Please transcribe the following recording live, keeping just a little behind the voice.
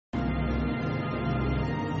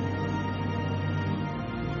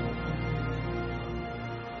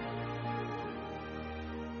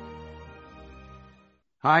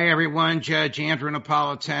Hi, everyone. Judge Andrew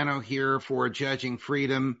Napolitano here for Judging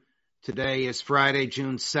Freedom. Today is Friday,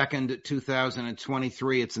 June 2nd,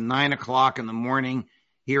 2023. It's 9 o'clock in the morning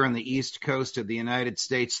here on the East Coast of the United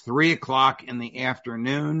States, 3 o'clock in the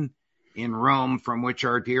afternoon in Rome, from which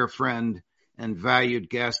our dear friend and valued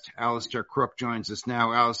guest, Alastair Crooke, joins us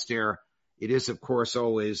now. Alastair, it is, of course,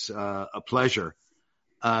 always a pleasure.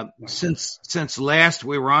 Since last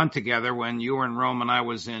we were on together when you were in Rome and I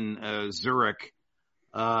was in Zurich,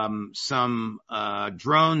 some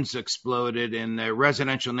drones exploded in a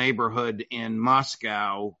residential neighborhood in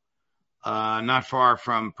Moscow, not far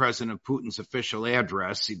from President Putin's official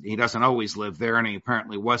address. He doesn't always live there, and he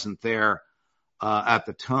apparently wasn't there at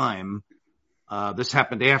the time. This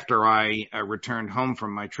happened after I returned home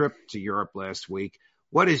from my trip to Europe last week.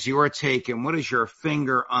 What is your take and what is your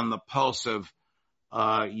finger on the pulse of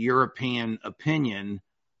European opinion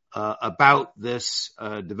about this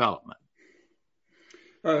development?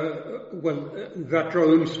 That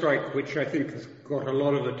drone strike, which I think has got a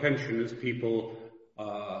lot of attention as people,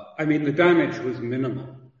 the damage was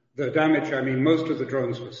minimal. Most of the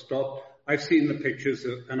drones were stopped. I've seen the pictures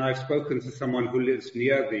and I've spoken to someone who lives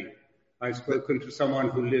near I've spoken to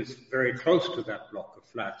someone who lives very close to that block of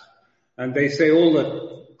flats. And they say all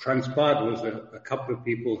that transpired was that a couple of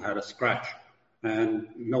people had a scratch and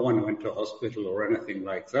no one went to hospital or anything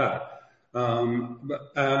like that.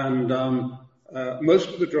 Most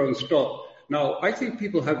of the drones stopped. Now, I think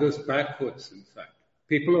people have this backwards, in fact.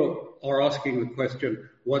 People are asking the question,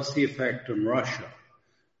 what's the effect on Russia?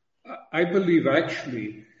 I believe,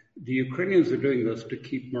 actually, the Ukrainians are doing this to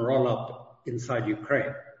keep morale up inside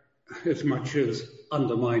Ukraine, as much as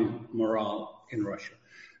undermine morale in Russia.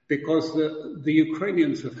 Because the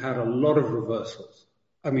Ukrainians have had a lot of reversals.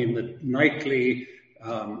 The nightly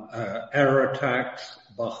air attacks,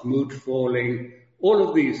 Bakhmut falling, all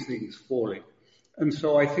of these things falling. And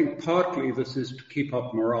so I think partly this is to keep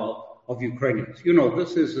up morale of Ukrainians.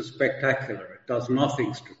 This is a spectacular. It does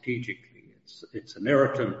nothing strategically. It's an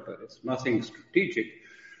irritant, but it's nothing strategic.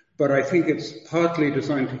 But I think it's partly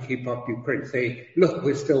designed to keep up Ukraine. Say, look,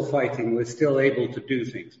 we're still fighting. We're still able to do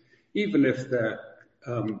things, even if they're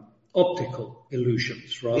optical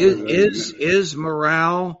illusions. Is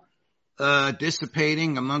morale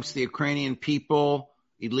dissipating amongst the Ukrainian people,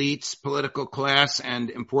 elites, political class,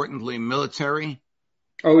 and importantly, military?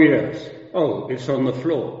 Oh, yes. Oh, it's on the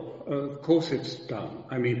floor. Of course it's down.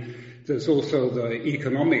 There's also the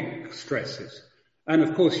economic stresses. And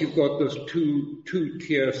of course, you've got this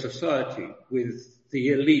two-tier society with the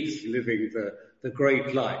elites living the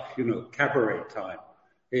great life, cabaret time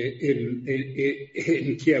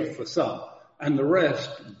in Kiev for some, and the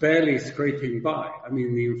rest barely scraping by.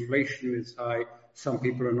 The inflation is high. Some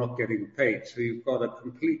people are not getting paid. So you've got a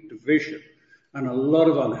complete division and a lot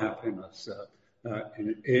of unhappiness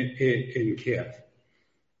in Kiev.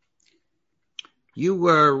 You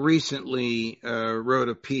recently wrote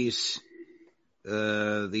a piece,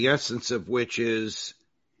 the essence of which is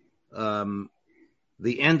the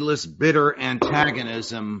endless bitter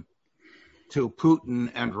antagonism to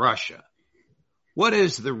Putin and Russia. What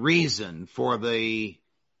is the reason for the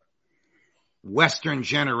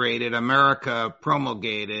Western-generated,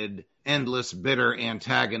 America-promulgated, endless bitter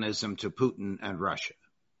antagonism to Putin and Russia?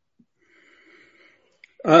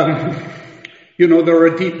 There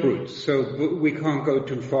are deep roots, so we can't go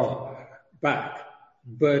too far back.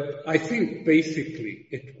 But I think basically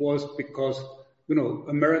it was because,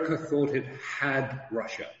 America thought it had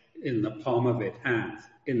Russia in the palm of its hands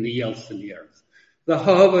in the Yeltsin years. The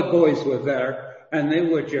Harvard boys were there, and they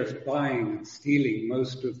were just buying and stealing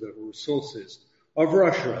most of the resources of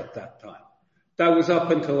Russia at that time. That was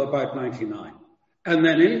up until about 99. And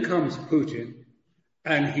then in comes Putin,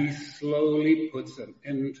 and he slowly puts an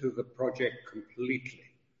end to the project completely.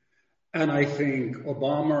 And I think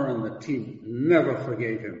Obama and the team never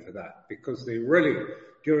forgave him for that, because they really,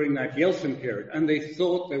 during that Yeltsin period, and they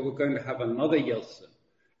thought they were going to have another Yeltsin,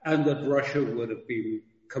 and that Russia would have been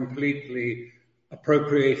completely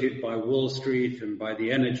appropriated by Wall Street and by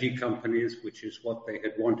the energy companies, which is what they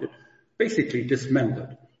had wanted, basically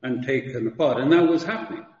dismembered and taken apart. And that was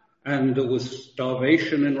happening. And there was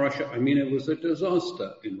starvation in Russia. It was a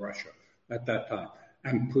disaster in Russia at that time.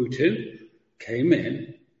 And Putin came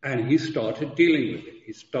in and he started dealing with it.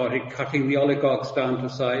 He started cutting the oligarchs down to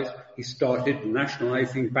size. He started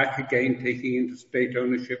nationalizing back again, taking into state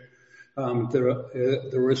ownership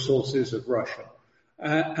the resources of Russia.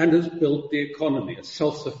 And has built the economy, a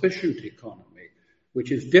self-sufficient economy,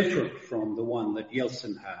 which is different from the one that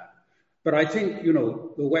Yeltsin had. But I think,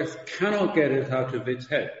 the West cannot get it out of its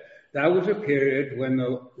head. That was a period when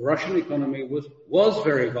the Russian economy was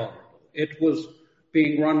very vulnerable. It was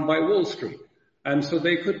being run by Wall Street. And so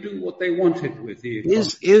they could do what they wanted with the economy.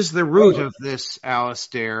 Is the root of this,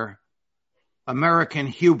 Alastair, American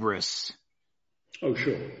hubris? Oh,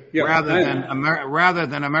 sure. Yeah. Rather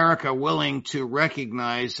than America willing to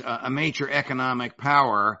recognize a major economic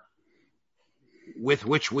power with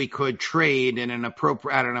which we could trade at an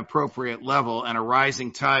appropriate level, and a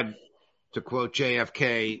rising tide, to quote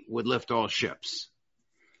JFK, would lift all ships.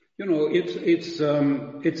 You know, it's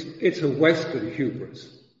a Western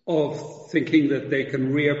hubris of thinking that they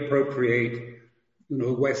can reappropriate,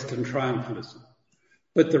 Western triumphalism.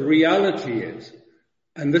 But the reality is,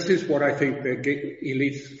 and this is what I think the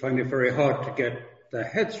elites find it very hard to get their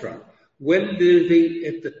heads around, we're living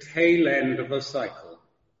at the tail end of a cycle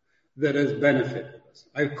that has benefited us.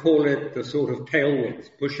 I call it the sort of tailwinds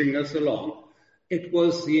pushing us along. It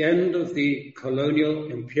was the end of the colonial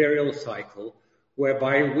imperial cycle,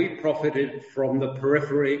 whereby we profited from the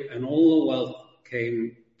periphery and all the wealth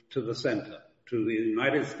came to the center, to the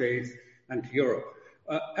United States and to Europe.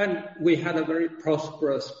 And we had a very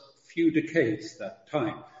prosperous few decades that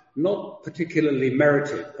time, not particularly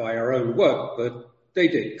merited by our own work, but they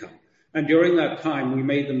did come. And during that time, we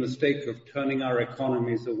made the mistake of turning our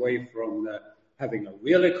economies away from having a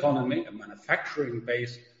real economy, a manufacturing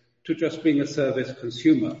base, to just being a service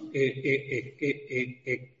consumer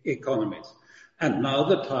economies. And now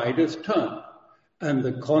the tide has turned. And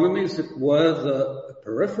the economies that were the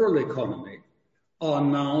peripheral economy are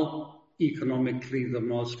now economically the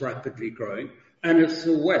most rapidly growing. And it's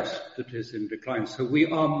the West that is in decline. So we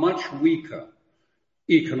are much weaker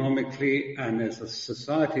economically and as a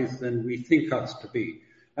society than we think us to be.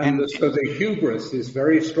 And so the hubris is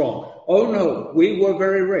very strong. Oh no, we were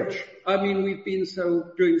very rich. I mean, we've been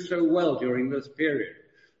doing so well during this period.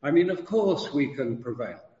 I mean, of course we can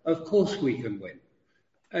prevail. Of course we can win.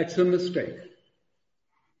 It's a mistake.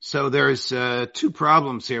 So there's two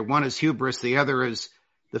problems here. One is hubris. The other is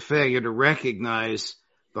the failure to recognize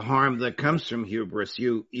the harm that comes from hubris.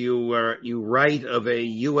 You write of a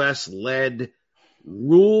U.S.-led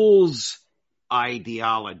rules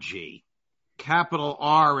ideology, capital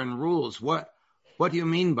R in rules. What do you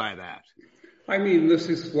mean by that? I mean, this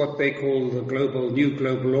is what they call the new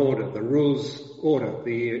global order, the rules order,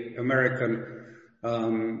 the American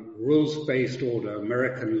rules-based order,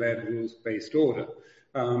 American-led rules-based order,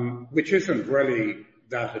 which isn't really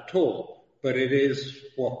that at all, but it is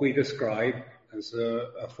what we describe as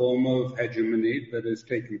a form of hegemony that has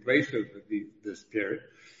taken place over this period,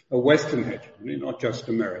 a Western hegemony, not just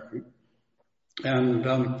American. And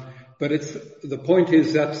but the point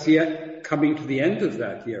is that's coming to the end of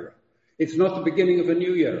that era. It's not the beginning of a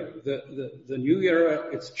new era. The new era,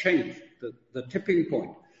 it's changed, the tipping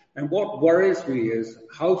point. And what worries me is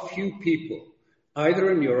how few people,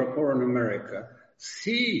 either in Europe or in America,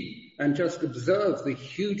 see and just observe the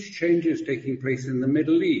huge changes taking place in the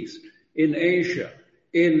Middle East, in Asia,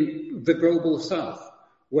 in the global South,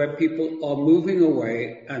 where people are moving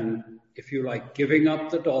away and, if you like, giving up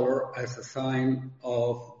the dollar as a sign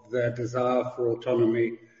of their desire for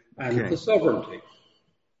autonomy and for sovereignty.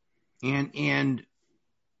 And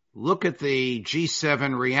look at the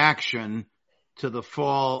G7 reaction to the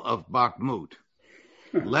fall of Bakhmut.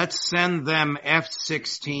 Let's send them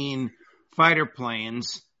F-16 fighter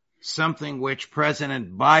planes, something which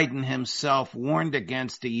President Biden himself warned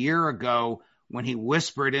against a year ago when he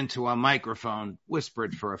whispered into a microphone,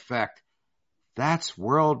 whispered for effect, that's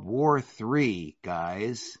World War III,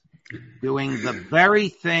 guys. Doing the very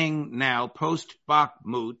thing now,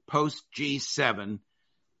 post-Bakhmut, post-G7,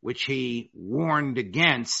 which he warned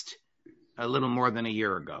against a little more than a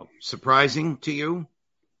year ago. Surprising to you?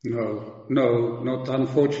 No, not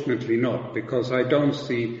unfortunately not, because I don't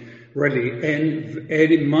see really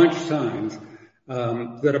any much signs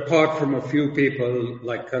that apart from a few people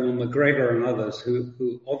like Colonel McGregor and others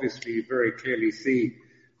who obviously very clearly see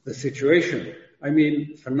the situation. I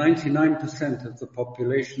mean, for 99% of the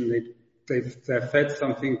population, they're fed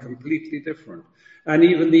something completely different. And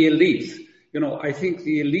even the elites, I think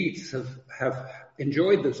the elites have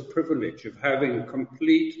enjoyed this privilege of having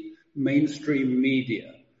complete mainstream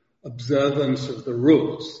media observance of the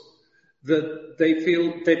rules, that they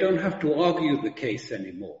feel they don't have to argue the case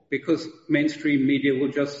anymore because mainstream media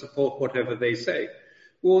will just support whatever they say.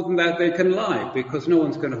 More than that, they can lie because no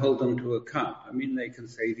one's going to hold them to account. I mean, they can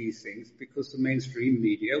say these things because the mainstream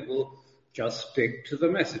media will just stick to the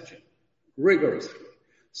messaging rigorously.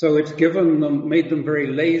 So it's made them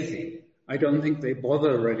very lazy. I don't think they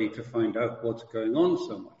bother really to find out what's going on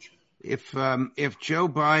so much. If Joe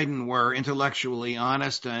Biden were intellectually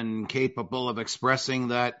honest and capable of expressing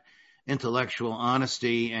that intellectual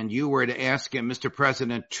honesty, and you were to ask him, Mr.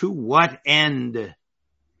 President, to what end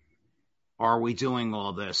are we doing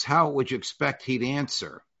all this? How would you expect he'd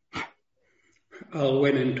answer? I'll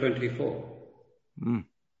win in 24.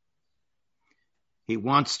 He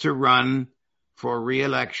wants to run for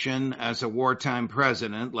re-election as a wartime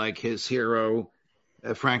president like his hero,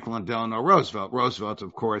 Franklin Delano Roosevelt. Roosevelt,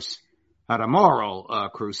 of course, had a moral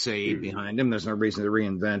crusade behind him. There's no reason to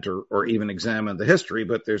reinvent or even examine the history,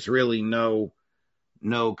 but there's really no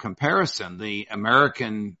comparison. The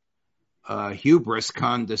American hubris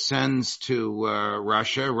condescends to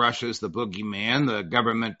Russia. Russia's the boogeyman. The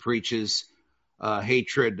government preaches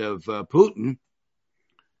hatred of Putin.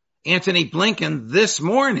 Antony Blinken this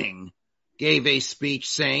morning gave a speech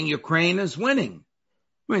saying Ukraine is winning.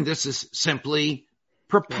 I mean, this is simply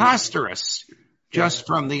preposterous, just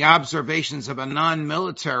from the observations of a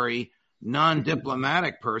non-military,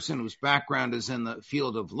 non-diplomatic person whose background is in the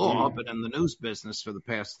field of law, but in the news business for the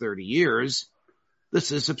past 30 years.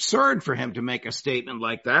 This is absurd for him to make a statement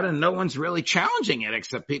like that, and no one's really challenging it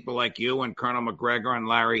except people like you and Colonel McGregor and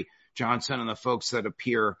Larry Johnson and the folks that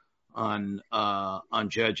appear on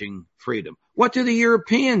Judging Freedom. What do the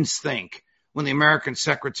Europeans think when the American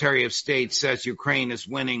Secretary of State says Ukraine is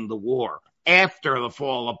winning the war after the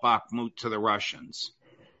fall of Bakhmut to the Russians?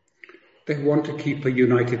 They want to keep a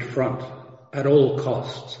united front at all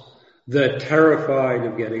costs. They're terrified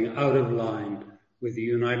of getting out of line with the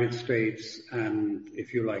United States and,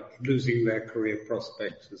 if you like, losing their career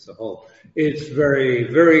prospects as a whole. It's very,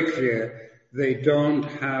 very clear they don't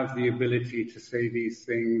have the ability to say these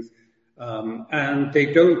things, and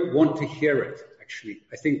they don't want to hear it, actually.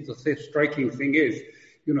 I think the striking thing is,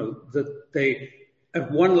 that they,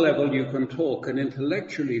 at one level you can talk, and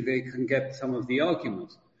intellectually they can get some of the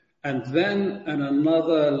arguments. And then at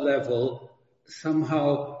another level,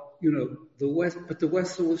 somehow, the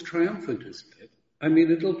West always triumphant, isn't it? I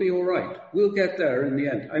mean, it'll be all right. We'll get there in the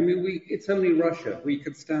end. I mean, it's only Russia. We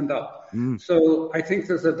can stand up. So I think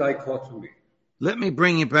there's a dichotomy. Let me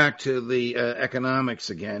bring you back to the economics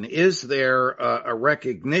again. Is there a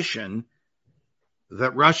recognition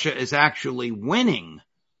that Russia is actually winning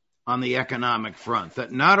on the economic front,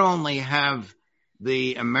 that not only have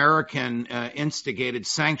the American instigated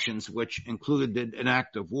sanctions, which included an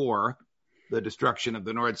act of war, the destruction of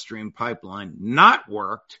the Nord Stream pipeline, not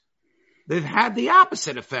worked, they've had the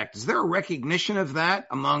opposite effect? Is there a recognition of that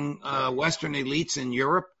among Western elites in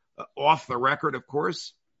Europe, off the record, of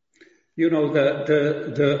course?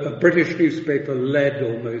 The British newspaper led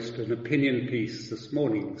almost an opinion piece this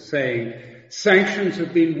morning saying sanctions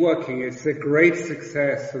have been working. It's a great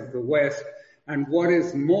success of the West. And what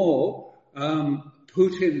is more,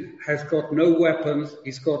 Putin has got no weapons.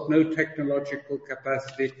 He's got no technological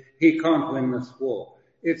capacity. He can't win this war.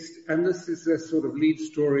 And this is a sort of lead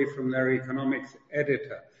story from their economics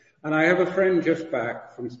editor. And I have a friend just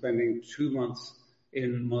back from spending 2 months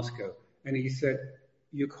in Moscow. And he said,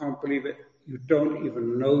 you can't believe it. You don't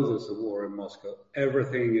even know there's a war in Moscow.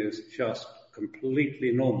 Everything is just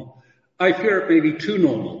completely normal. I fear it may be too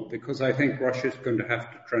normal because I think Russia's going to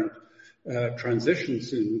have to transition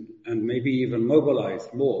soon and maybe even mobilize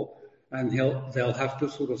more. And they'll have to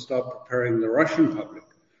sort of start preparing the Russian public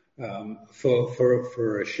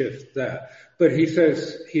for a shift there. But he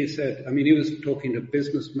said, I mean, he was talking to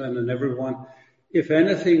businessmen and everyone. If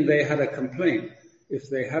anything, they had a complaint. If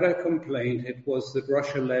they had a complaint, it was that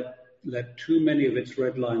Russia let too many of its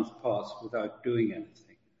red lines pass without doing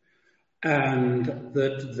anything. And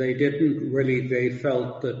that they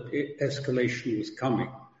felt that escalation was coming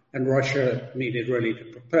and Russia needed really to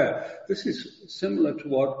prepare. This is similar to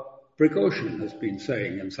what Prigozhin has been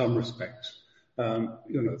saying in some respects.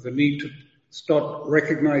 The need to start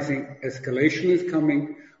recognizing escalation is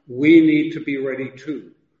coming. We need to be ready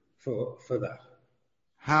too for that.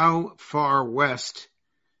 How far west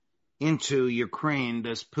into Ukraine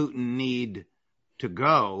does Putin need to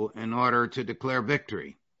go in order to declare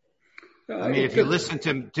victory? I mean, if you listen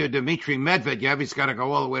to Dmitry Medvedev, he's got to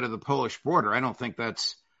go all the way to the Polish border. I don't think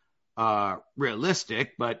that's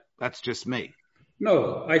realistic, but that's just me.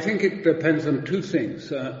 No, I think it depends on two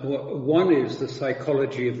things. One is the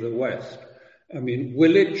psychology of the West. I mean,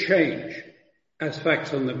 will it change as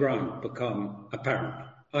facts on the ground become apparent,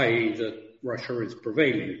 i.e. that Russia is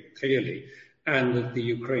prevailing, clearly, and that the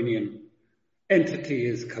Ukrainian entity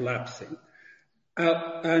is collapsing?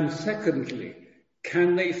 And secondly,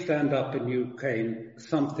 can they stand up in Ukraine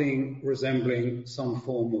something resembling some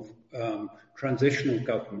form of transitional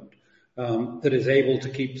government that is able to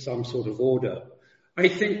keep some sort of order? I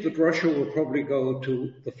think that Russia will probably go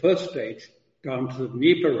to the first stage, down to the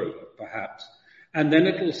Dnieper River, perhaps, and then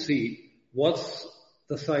it will see what's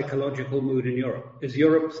the psychological mood in Europe. Is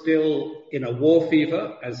Europe still in a war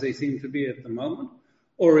fever, as they seem to be at the moment,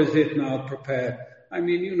 Or is it now prepared? I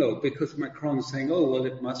mean, because Macron's saying, oh, well,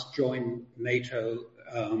 it must join NATO.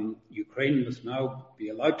 Ukraine must now be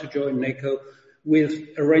allowed to join NATO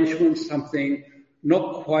with arrangements, something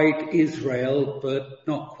not quite Israel, but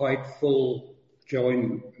not quite full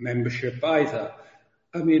joint membership either.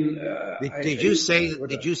 I mean, did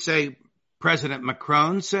you say President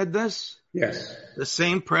Macron said this? Yes. The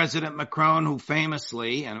same President Macron who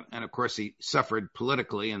famously, and of course he suffered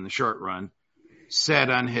politically in the short run, said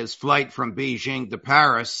on his flight from Beijing to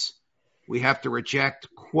Paris, we have to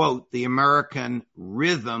reject, quote, the American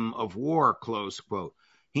rhythm of war, close quote.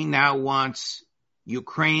 He now wants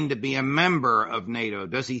Ukraine to be a member of NATO.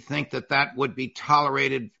 Does he think that that would be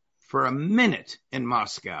tolerated for a minute in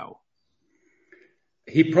Moscow?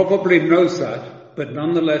 He probably knows that, but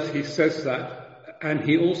nonetheless he says that. And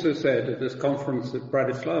he also said at this conference at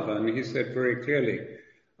Bratislava, and he said very clearly,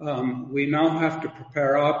 we now have to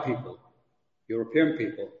prepare our people, European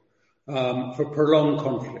people, for prolonged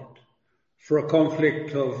conflict, for a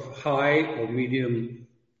conflict of high or medium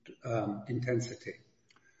intensity,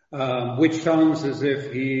 which sounds as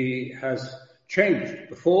if he has changed.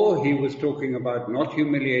 Before, he was talking about not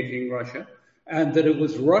humiliating Russia, and that it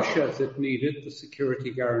was Russia that needed the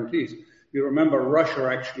security guarantees. You remember Russia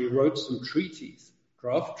actually wrote some treaties,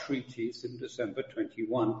 draft treaties in December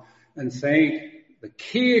 21, and saying the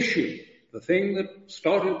key issue, the thing that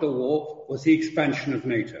started the war, was the expansion of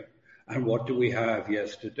NATO. And what do we have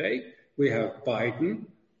yesterday? We have Biden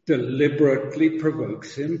deliberately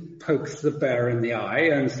provokes him, pokes the bear in the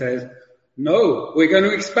eye and says, no, we're going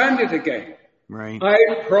to expand it again. Right.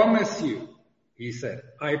 I promise you, he said,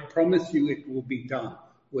 I promise you it will be done.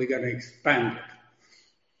 We're going to expand it.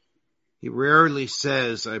 He rarely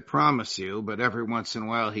says, I promise you, but every once in a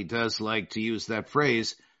while he does like to use that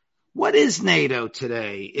phrase. What is NATO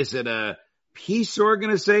today? Is it a peace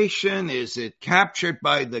organization? Is it captured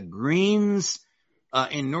by the Greens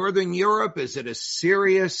in Northern Europe? Is it a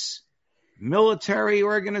serious military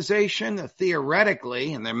organization?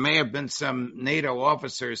 Theoretically, and there may have been some NATO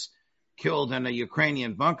officers killed in a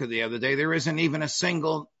Ukrainian bunker the other day, there isn't even a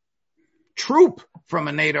single troop from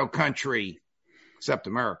a NATO country, except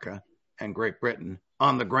America and Great Britain,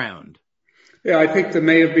 on the ground. Yeah, I think there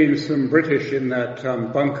may have been some British in that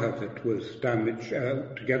bunker that was damaged,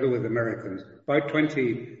 together with Americans. About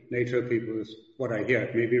 20 NATO people is what I hear.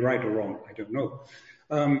 Maybe right or wrong, I don't know.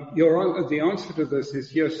 The answer to this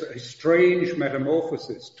is yes, a strange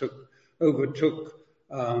metamorphosis overtook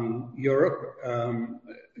Europe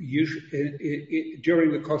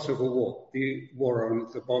during the Kosovo War, the war on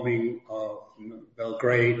the bombing of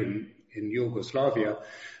Belgrade and in Yugoslavia,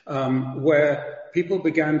 where people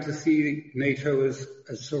began to see NATO as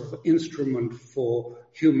a sort of instrument for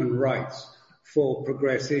human rights, for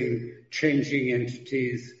progressing, changing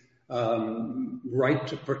entities, right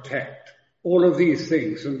to protect, all of these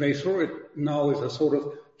things. And they saw it now as a sort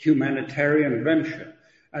of humanitarian venture.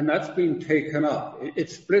 And that's been taken up. It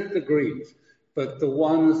split the Greens, but the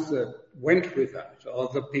ones that went with that are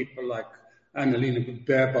the people like Annalena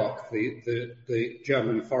Baerbock, the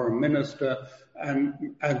German foreign minister, and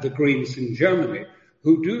the Greens in Germany,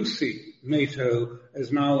 who do see NATO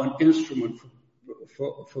as now an instrument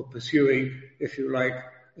for pursuing, if you like,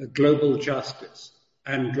 global justice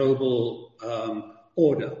and global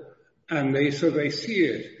order. And they see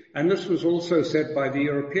it. And this was also said by the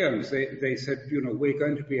Europeans. They said, we're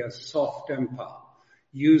going to be a soft empire,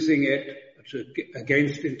 using it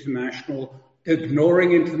against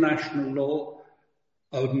ignoring international law,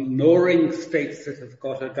 ignoring states that have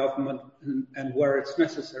got a government, and where it's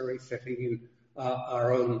necessary, setting in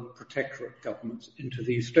our own protectorate governments into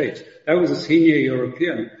these states. That was a senior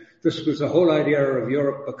European. This was the whole idea of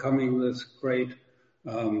Europe becoming this great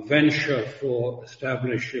venture for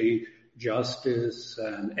establishing justice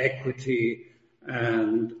and equity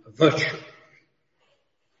and virtue.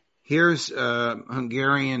 Here's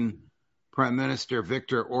Hungarian Prime Minister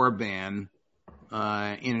Viktor Orban in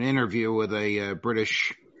an interview with a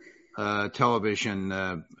British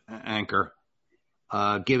television anchor,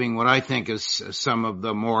 giving what I think is some of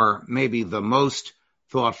the maybe the most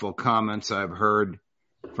thoughtful comments I've heard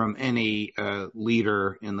from any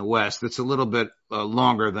leader in the West. It's a little bit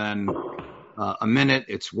longer than a minute.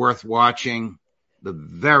 It's worth watching. The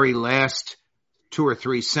very last 2 or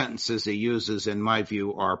 3 sentences he uses, in my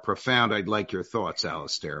view, are profound. I'd like your thoughts,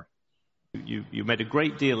 Alastair. You made a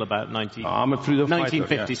great deal about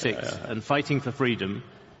 1956 and fighting for freedom.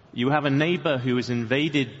 You have a neighbor who is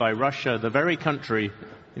invaded by Russia, the very country,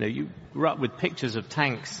 you grew up with pictures of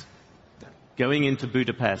tanks going into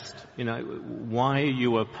Budapest. Why are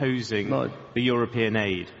you opposing the European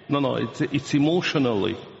aid? No, it's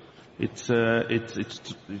emotionally.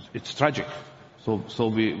 it's tragic. So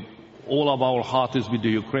all of our heart is with the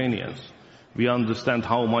Ukrainians. We understand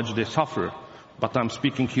how much they suffer, but I'm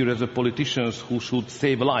speaking here as a politician who should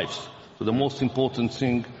save lives. So the most important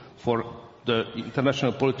thing for the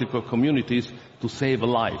international political community is to save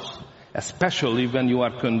lives, especially when you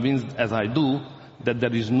are convinced, as I do, that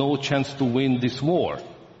there is no chance to win this war.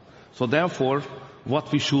 So therefore,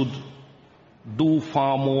 what we should do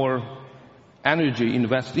far more energy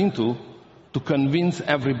invest into to convince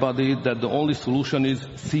everybody that the only solution is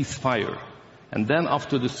ceasefire. And then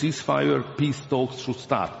after the ceasefire, peace talks should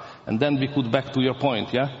start. And then we could back to your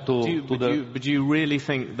point, yeah? Do you really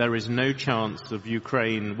think there is no chance of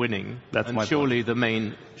Ukraine winning? That's and my surely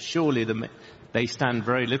point. They stand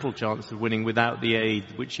very little chance of winning without the aid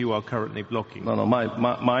which you are currently blocking. No,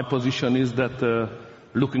 my position is that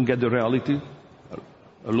looking at the reality,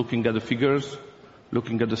 looking at the figures,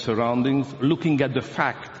 looking at the surroundings, looking at the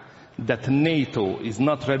fact that NATO is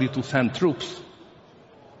not ready to send troops,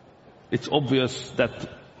 it's obvious that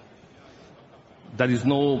there is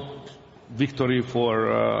no victory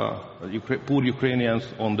for poor Ukrainians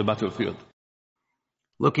on the battlefield.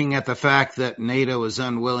 Looking at the fact that NATO is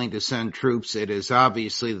unwilling to send troops, it is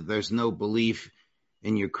obviously that there's no belief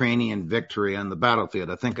in Ukrainian victory on the battlefield.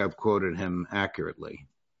 I think I've quoted him accurately.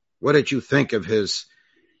 What did you think of his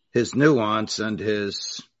nuance and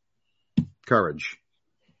his courage?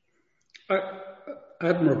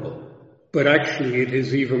 Admirable. But actually it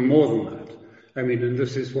is even more than that. I mean, and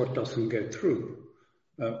this is what doesn't get through.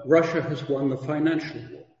 Russia has won the financial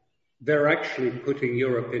war. They're actually putting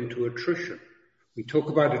Europe into attrition. We talk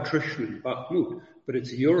about attrition in Bakhmut, but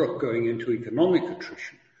it's Europe going into economic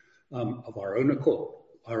attrition of our own accord,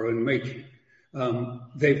 our own making.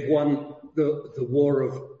 They've won the war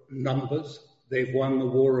of numbers. They've won the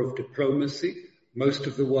war of diplomacy. Most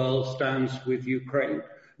of the world stands with Ukraine,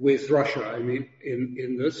 with Russia, I mean,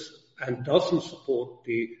 in this, and doesn't support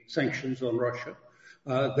the sanctions on Russia.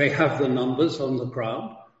 They have the numbers on the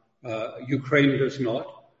ground. Ukraine does not.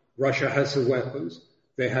 Russia has the weapons.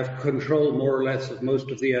 They have control, more or less, of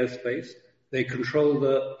most of the airspace. They control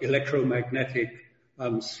the electromagnetic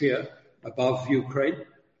sphere above Ukraine.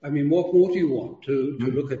 I mean, what more do you want? To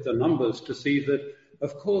look at the numbers to see that,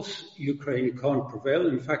 of course, Ukraine can't prevail.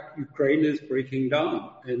 In fact, Ukraine is breaking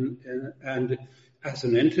down, and as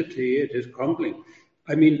an entity, it is crumbling.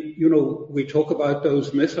 I mean, you know, we talk about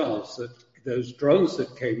those missiles, those drones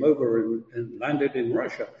that came over and landed in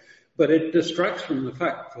Russia, but it distracts from the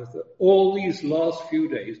fact that all these last few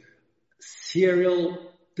days,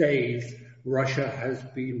 serial days, Russia has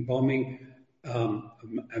been bombing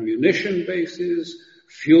ammunition bases,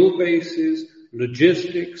 fuel bases,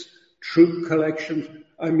 logistics, troop collections.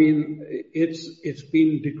 I mean, it's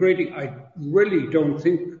been degrading. I really don't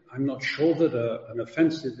think, I'm not sure that an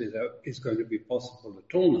offensive is going to be possible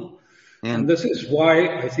at all now. And this is why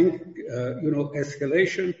I think,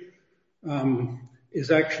 escalation is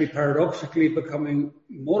actually paradoxically becoming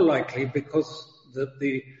more likely, because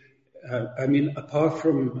apart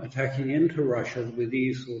from attacking into Russia with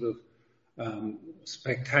these sort of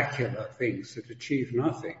spectacular things that achieve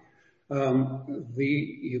nothing,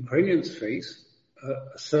 the Ukrainians face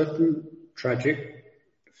a certain tragic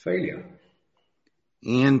failure.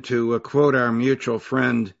 And to quote our mutual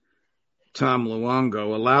friend Tom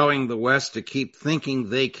Luongo, allowing the West to keep thinking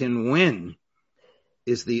they can win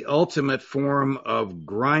is the ultimate form of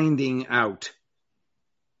grinding out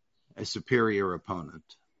a superior opponent.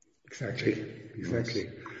 Exactly.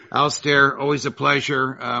 Alastair, always a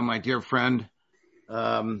pleasure, my dear friend.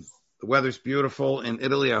 The weather's beautiful in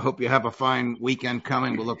Italy. I hope you have a fine weekend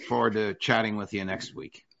coming. We'll look forward to chatting with you next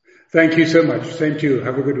week. Thank you so much. Same to you.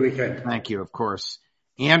 Have a good weekend. Thank you, of course.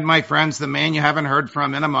 And my friends, the man you haven't heard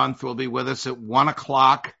from in a month will be with us at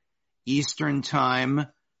 1:00 Eastern Time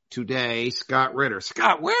today, Scott Ritter.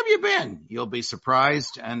 Scott, where have you been? You'll be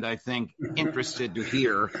surprised and I think interested to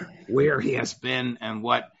hear where he has been and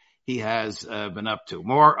what he has been up to.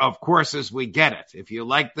 More, of course, as we get it. If you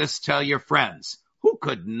like this, tell your friends. Who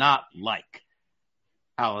could not like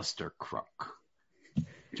Alastair Crooke?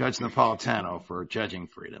 Judge Napolitano for Judging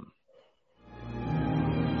Freedom.